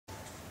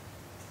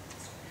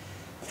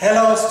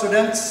Hello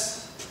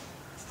students,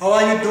 how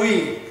are you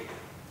doing?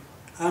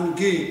 I'm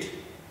good.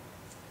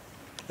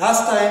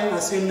 Last time,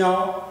 as you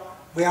know,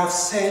 we have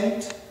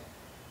sent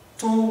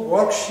 2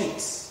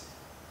 worksheets.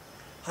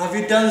 Have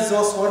you done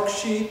those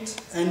worksheets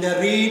and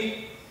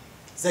read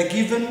the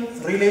given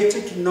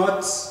related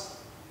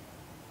notes?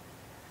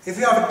 If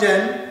you have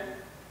done,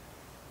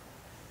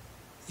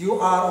 you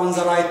are on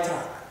the right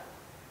track.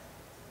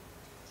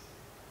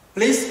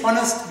 Please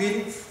honest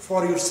be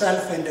for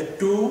yourself and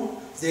do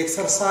the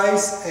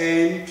exercise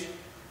and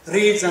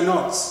read the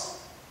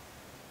notes.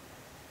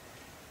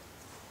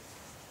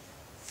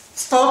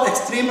 Stop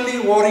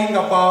extremely worrying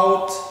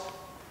about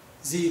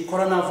the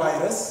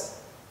coronavirus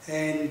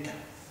and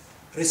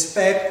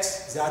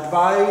respect the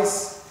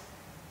advice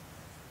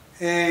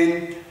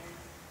and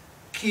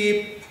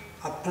keep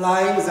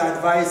applying the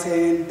advice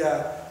and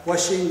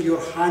washing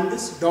your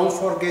hands. Don't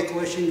forget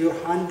washing your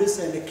hands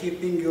and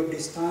keeping your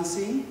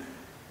distancing.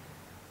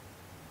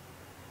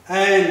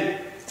 And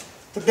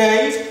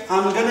today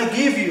I'm going to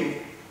give you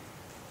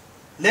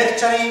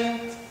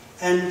lecturing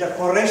and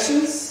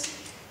corrections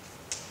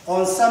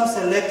on some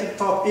selected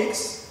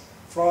topics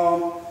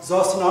from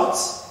those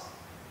notes.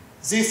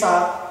 These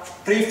are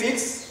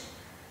prefix,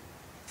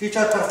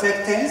 future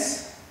perfect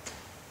tense,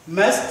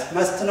 must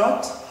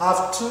not,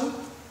 have to,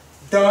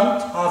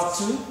 don't, have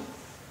to,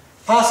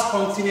 past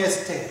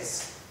continuous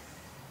tense.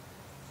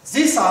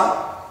 These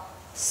are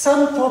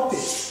some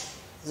topics,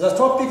 the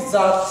topics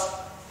that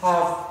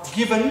have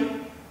given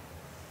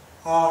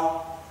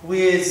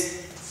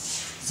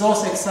with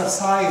those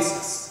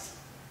exercises.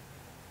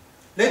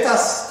 Let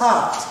us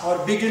start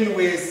or begin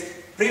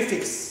with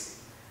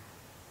prefix.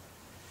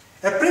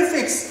 A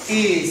prefix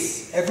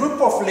is a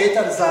group of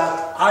letters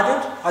that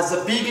added at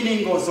the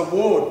beginning of the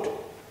word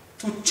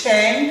to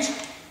change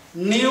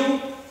new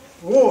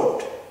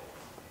word.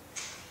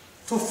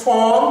 To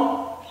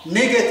form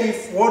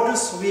negative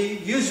words, we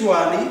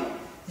usually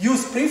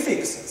use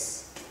prefixes.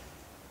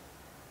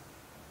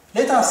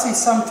 Let us see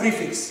some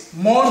prefix.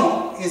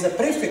 Mono is a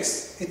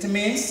prefix. It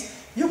means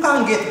you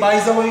can get, by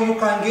the way, you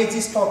can get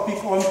this topic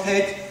on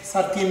page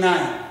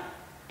 39.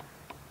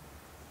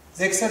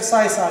 The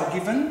exercises are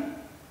given.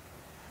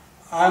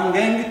 I'm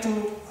going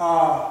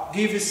to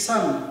give you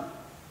some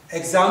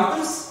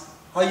examples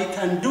how you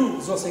can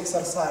do those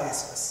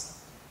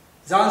exercises.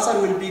 The answer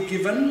will be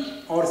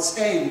given or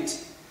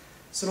sent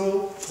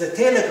through the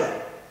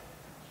Telegram.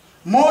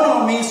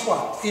 Mono means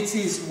what? It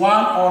is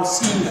one or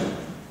single.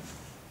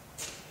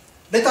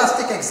 Let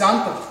us take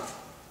example.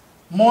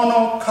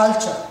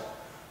 Monoculture.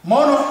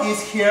 Mono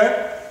is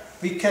here.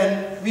 We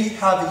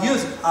have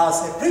used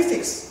as a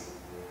prefix.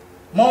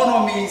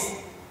 Mono means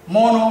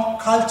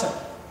monoculture.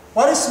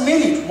 What is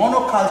meaning?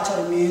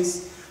 Monoculture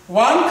means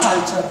one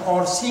culture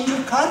or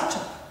single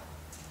culture.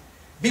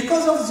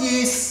 Because of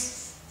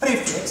this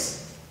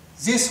prefix,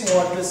 these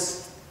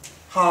words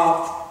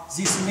have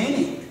this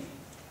meaning.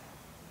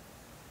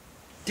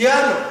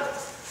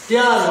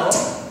 Dialogue.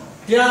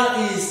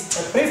 There is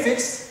a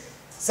prefix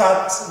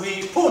that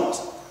we put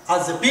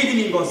at the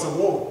beginning of the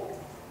word.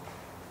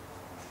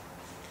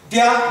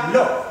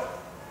 Dialogue.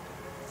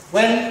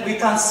 When we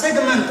can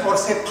segment or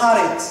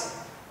separate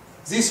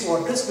these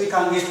words, we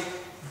can get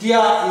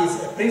dia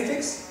is a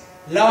prefix,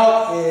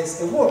 log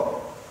is a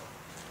word.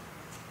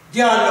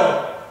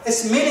 Dialogue.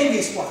 Its meaning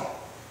is what?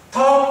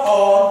 Talk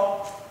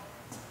or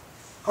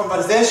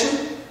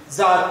conversation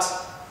that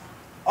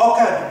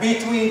occurred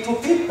between 2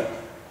 people.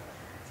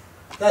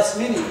 That's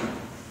meaning.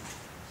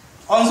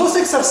 On those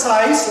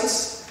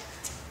exercises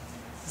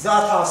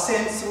that are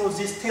sent through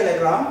this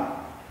Telegram,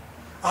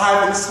 I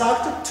have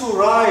instructed to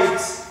write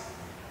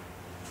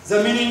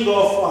the meaning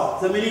of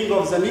what? The meaning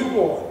of the new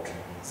word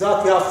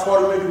that we have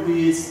formed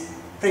with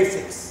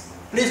prefix.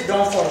 Please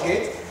don't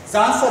forget, the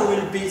answer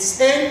will be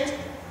sent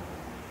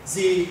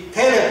the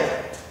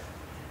Telegram.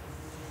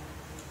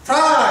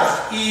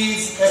 Try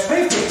is a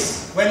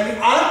prefix. When we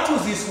add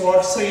to this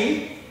word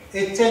 3,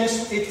 it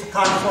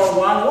can form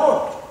one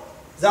word.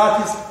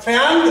 That is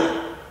triangle.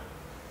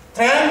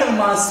 Triangle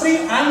means 3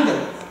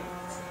 angles.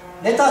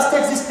 Let us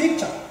take this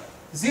picture.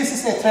 This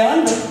is a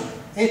triangle.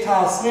 It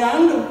has 3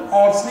 angles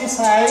or 3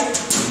 side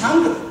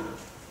angles.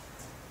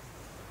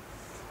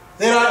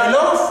 There are a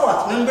lot of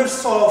what?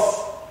 Numbers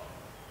of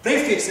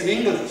prefix in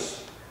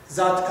English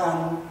that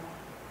can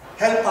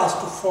help us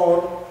to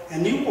form a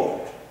new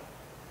word.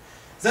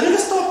 The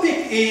next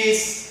topic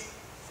is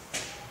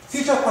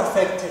future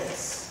perfect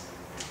tense.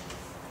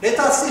 Let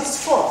us see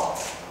its form.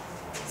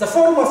 The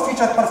form of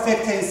future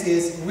perfect tense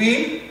is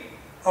will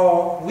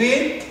or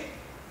will,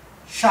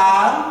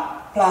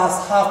 shall,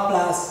 plus have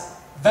plus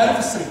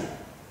verb 3.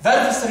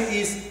 Verb 3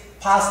 is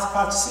past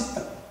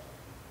participle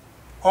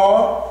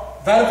or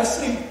verb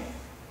 3.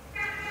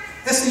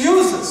 Its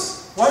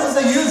uses. What is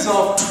the use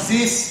of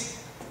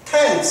this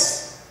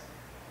tense?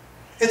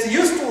 It's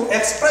used to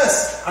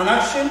express an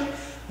action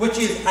which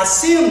is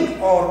assumed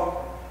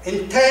or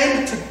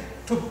intended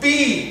to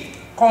be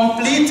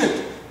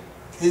completed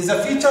in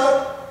the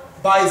future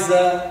by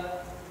the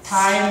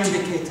time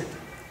indicated.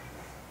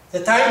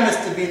 The time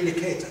must be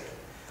indicated.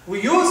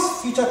 We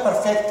use future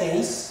perfect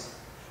tense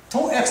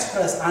to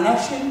express an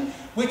action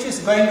which is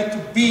going to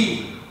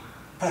be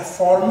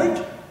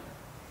performed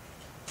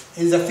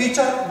in the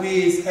future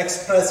with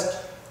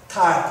expressed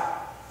time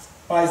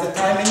by the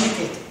time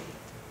indicated.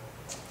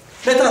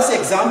 Let us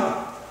examine.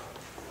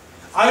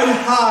 I will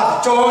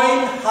have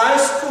joined high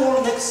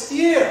school next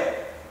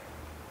year.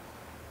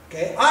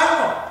 Okay,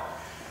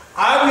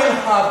 I will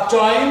have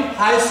joined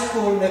high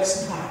school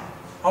next time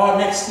or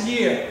next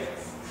year.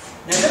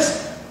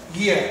 Next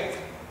year.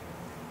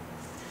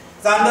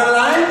 The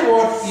underlined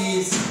word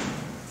is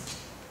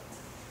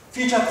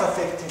future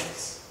perfect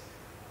tense.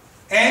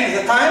 And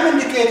the time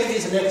indicated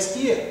is next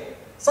year.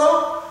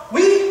 So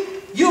we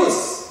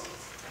use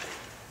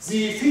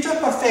the future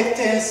perfect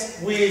tense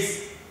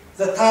with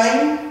the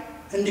time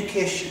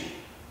indication.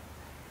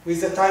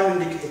 With the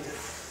time indicator.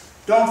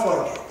 Don't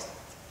forget.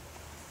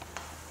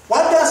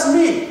 What does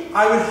mean?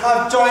 I will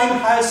have joined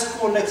high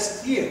school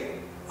next year.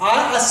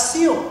 I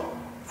assume,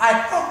 I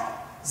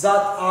hope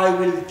that I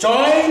will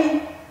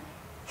join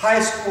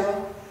high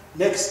school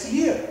next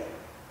year.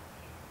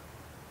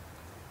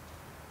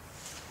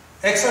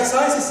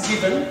 Exercise is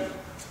given.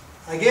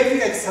 I gave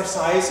you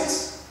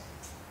exercises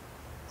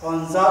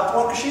on that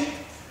worksheet.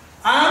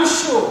 I'm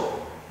sure,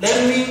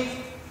 let me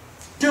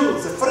do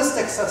the first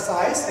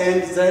exercise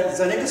and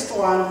the next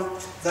one,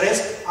 the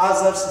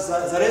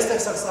rest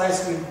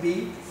exercise will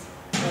be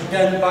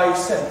done by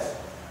yourself.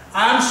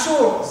 I'm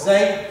sure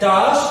they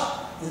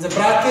dash in the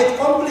bracket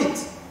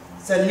complete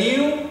the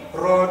new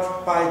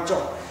road by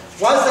John.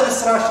 What the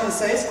instruction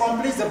says,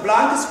 complete the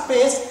blank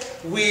space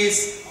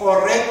with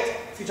correct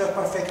future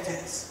perfect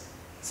tense.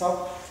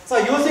 So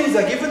using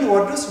the given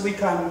words, we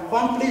can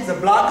complete the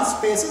blank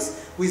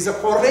spaces with the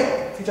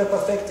correct future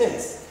perfect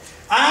tense.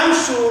 I'm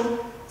sure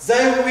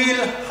they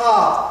will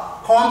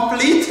have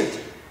completed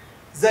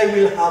the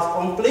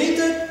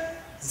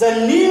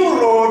new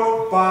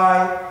road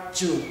by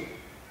June.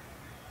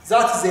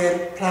 That's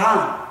their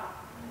plan.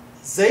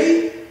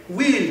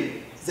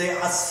 They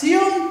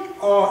assume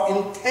or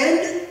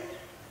intend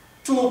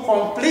to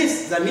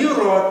complete the new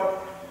road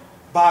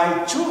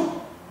by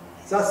June.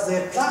 That's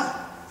their plan.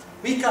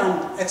 We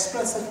can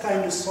express that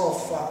kind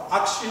of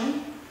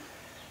action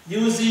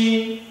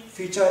using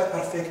future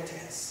perfect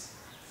tense.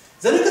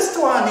 The next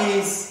one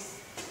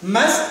is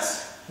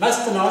must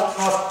not,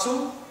 have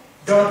to,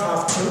 don't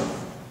have to.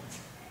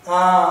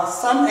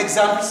 Some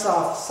examples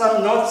of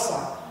some notes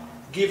are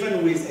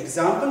given with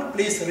example.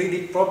 Please read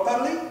it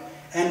properly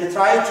and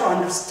try to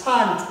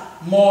understand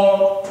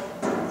more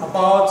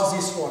about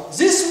this word.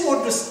 These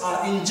words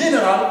are, in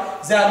general,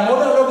 they are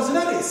modal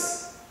auxiliaries.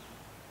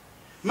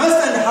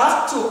 Must and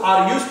have to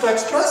are used to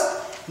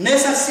express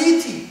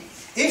necessity.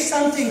 If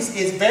something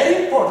is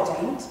very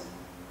important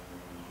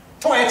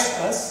to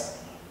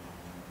express,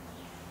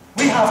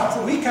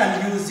 we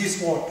can use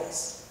these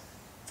words.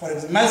 For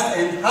example, must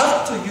and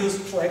have to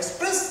use to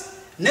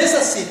express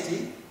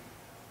necessity,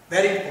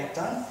 very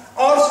important,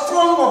 or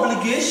strong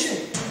obligation.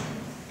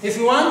 If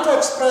you want to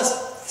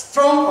express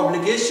strong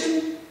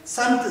obligation,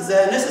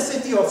 the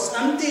necessity of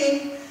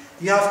something,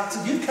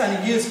 you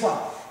can use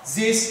what?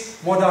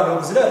 These modal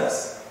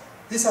auxiliaries.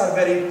 These are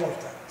very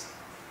important.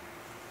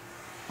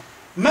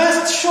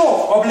 Must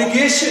show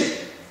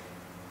obligation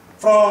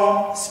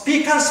from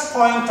speaker's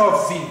point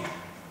of view.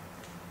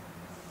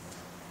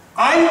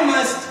 I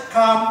must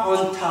come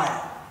on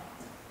time.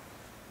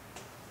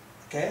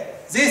 Okay?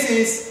 This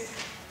is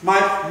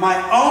my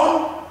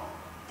own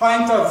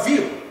point of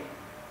view.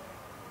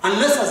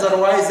 Unless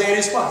otherwise there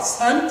is what?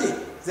 Something.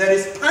 There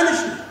is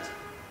punishment.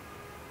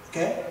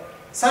 Okay?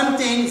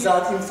 Something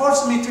that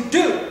enforces me to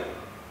do.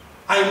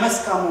 I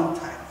must come on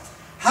time.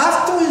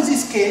 Have to, in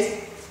this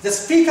case, the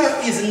speaker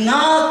is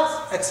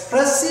not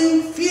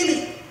expressing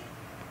feeling.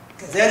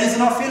 Okay? There is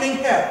no feeling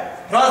here.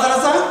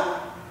 Rather than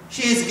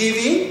she is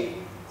giving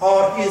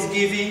or he is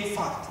giving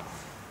fact.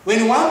 When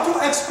you want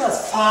to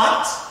express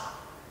fact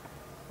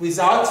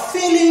without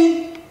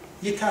feeling,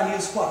 you can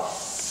use what?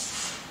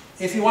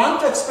 If you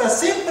want to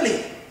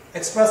simply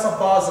express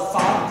about the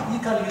fact, you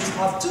can use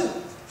have to.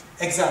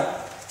 Example.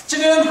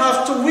 Children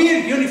have to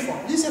wear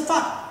uniform. This is a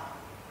fact.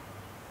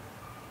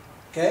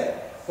 Okay?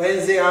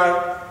 When they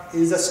are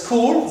in the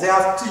school, they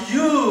have to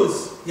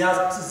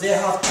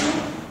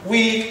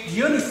wear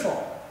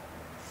uniform.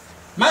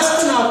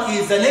 Must not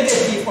is the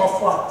negative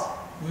of what?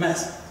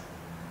 Must.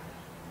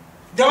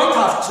 Don't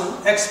have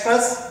to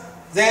express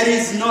there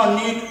is no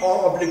need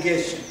or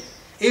obligation.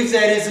 If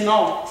there is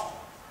no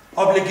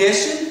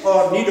obligation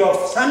or need of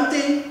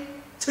something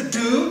to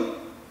do,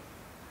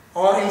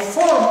 or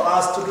inform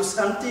us to do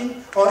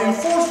something, or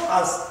enforce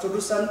us to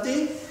do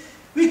something,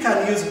 we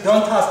can use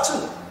don't have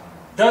to.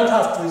 Don't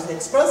have to is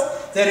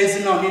express there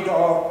is no need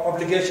or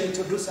obligation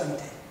to do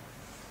something.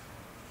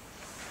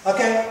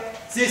 Okay,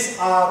 these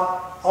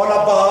are all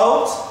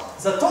about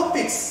the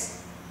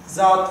topics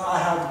that I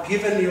have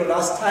given you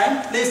last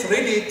time. Please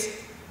read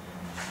it.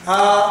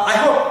 I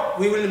hope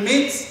we will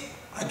meet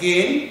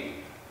again.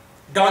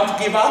 Don't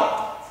give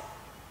up.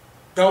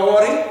 Don't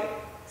worry.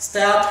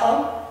 Stay at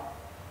home.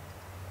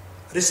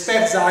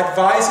 respect the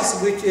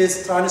advices which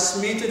is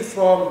transmitted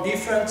from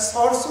different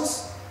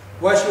sources,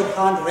 wash your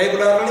hand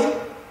regularly,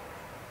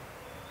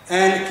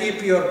 and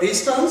keep your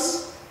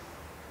distance,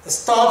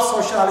 stop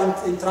social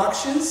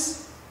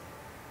interactions,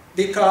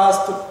 because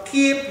to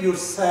keep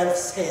yourself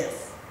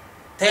safe.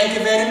 Thank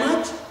you very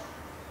much.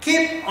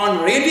 Keep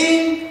on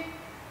reading.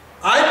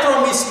 I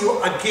promise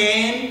you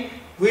again,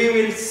 we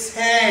will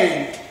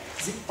send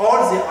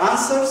all the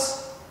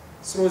answers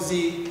through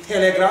the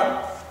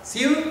Telegram.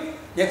 See you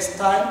next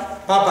time.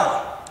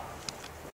 Bye-bye.